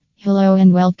Hello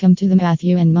and welcome to the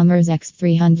Matthew and Mummers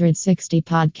X360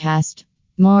 podcast.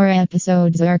 More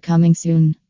episodes are coming soon.